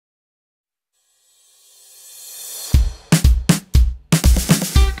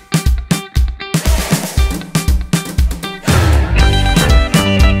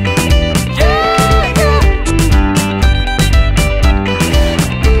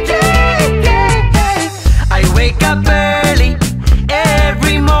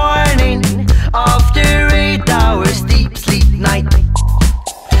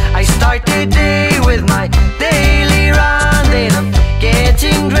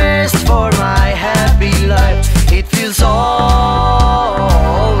rest for my happy life. It feels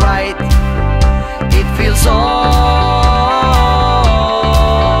all right. It feels all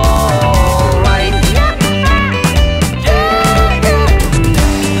right.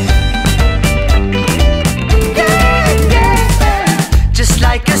 Just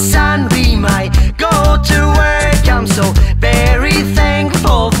like a sunbeam, I go to work. I'm so very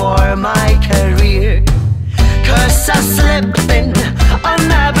thankful for my career. 'Cause I slept in on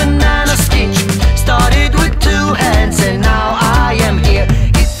a banana skin. Started with 2 hands and now I am here.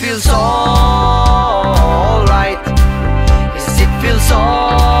 It feels all right. Yes, it feels all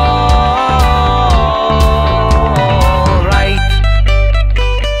right.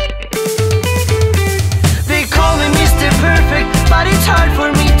 They call me Mr. Perfect, but it's hard for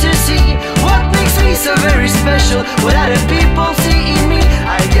me to see what makes me so very special. What other people see in me,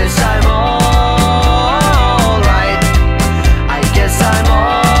 I guess I'm all right. I guess I'm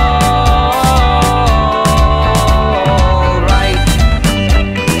all right.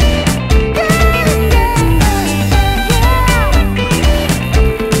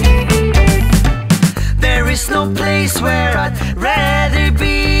 There is no place where I'd rather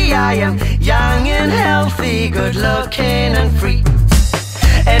be. I am young and healthy, good looking and free.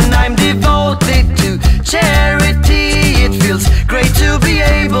 And I'm devoted to charity. It feels great to be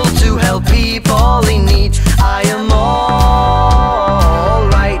able to help people in need. I am all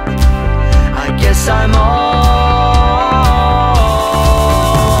right. I guess I'm always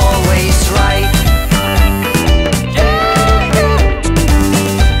right.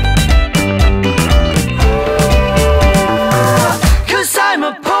 'Cause I'm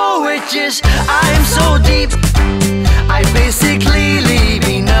a poet, yes, I'm